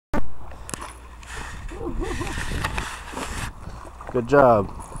Good job.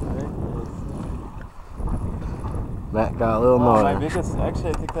 Matt got a little northern. My biggest, actually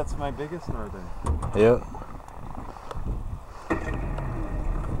I think that's my biggest northern. Yep.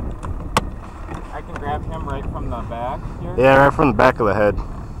 I can grab him right from the back here? Yeah, right from the back of the head.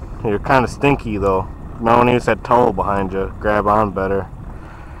 You're kind of stinky though. No one needs that toe behind you. Grab on better.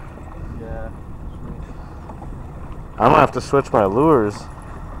 Yeah. I'm gonna have to switch my lures.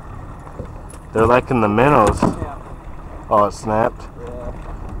 They're like in the minnows. Yeah. Oh, it snapped?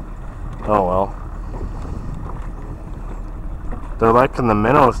 Yeah. Oh well. They're like in the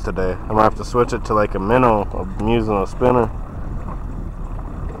minnows today. I'm gonna have to switch it to like a minnow. I'm using a spinner.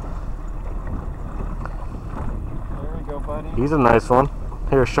 There we go, buddy. He's a nice one.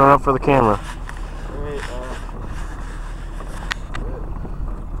 Here, show it up for the camera. Wait,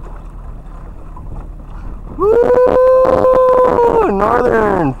 Woo!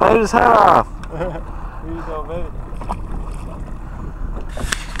 Northern! Bite his head off! here you go, baby.